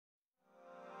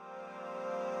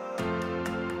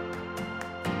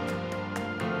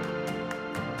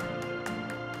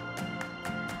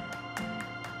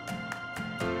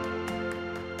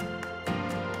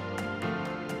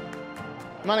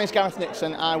My name is Gareth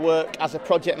Nixon. I work as a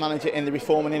project manager in the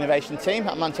Reform and Innovation team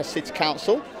at Manchester City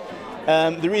Council.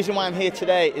 The reason why I'm here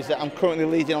today is that I'm currently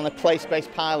leading on a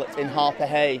place-based pilot in Harper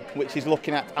Hay, which is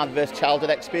looking at adverse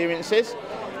childhood experiences.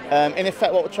 In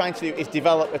effect, what we're trying to do is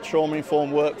develop a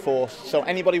trauma-informed workforce. So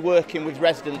anybody working with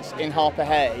residents in Harper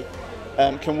Hay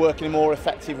can work in a more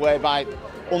effective way by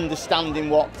understanding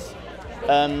what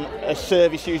a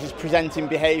service user's presenting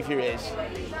behaviour is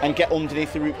and get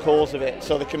underneath the root cause of it,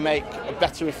 so they can make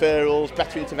better referrals,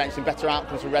 better intervention, better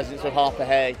outcomes for residents of Harper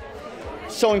Hay.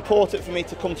 It's so important for me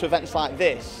to come to events like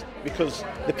this because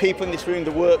the people in this room,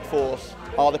 the workforce,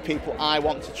 are the people I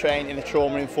want to train in a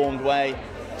trauma-informed way.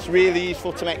 It's really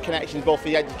useful to make connections both for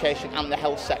the education and the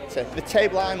health sector. The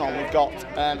table I'm on, we've got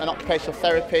an occupational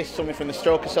therapist, somebody from the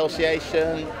Stroke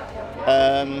Association,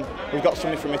 we've got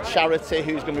somebody from a charity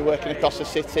who's going to be working across the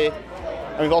city,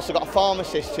 and we've also got a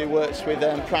pharmacist who works with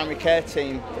a primary care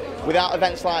team. Without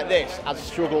events like this, I'd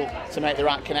struggle to make the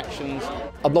right connections.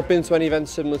 I've not been to any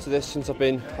events similar to this since I've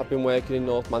been working in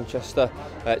North Manchester.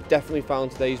 Definitely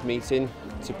found today's meeting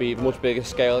to be a much bigger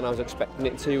scale than I was expecting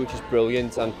it to, which is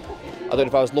brilliant. And I don't know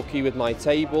if I was lucky with my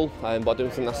table, but I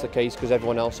don't think that's the case because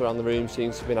everyone else around the room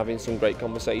seems to have been having some great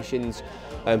conversations.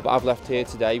 But I've left here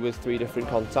today with 3 different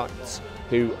contacts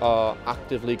who are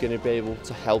actively going to be able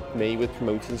to help me with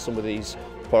promoting some of these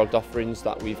product offerings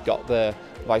that we've got there,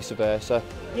 vice versa.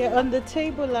 Yeah, on the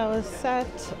table I was sat,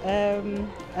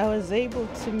 I was able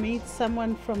to meet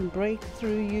someone from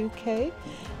Breakthrough UK,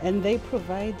 and they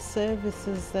provide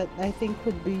services that I think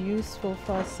would be useful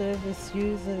for our service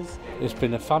users. It's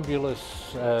been a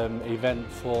fabulous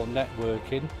event for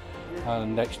networking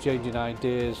and exchanging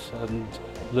ideas and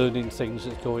learning things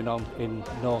that's going on in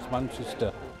North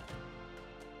Manchester.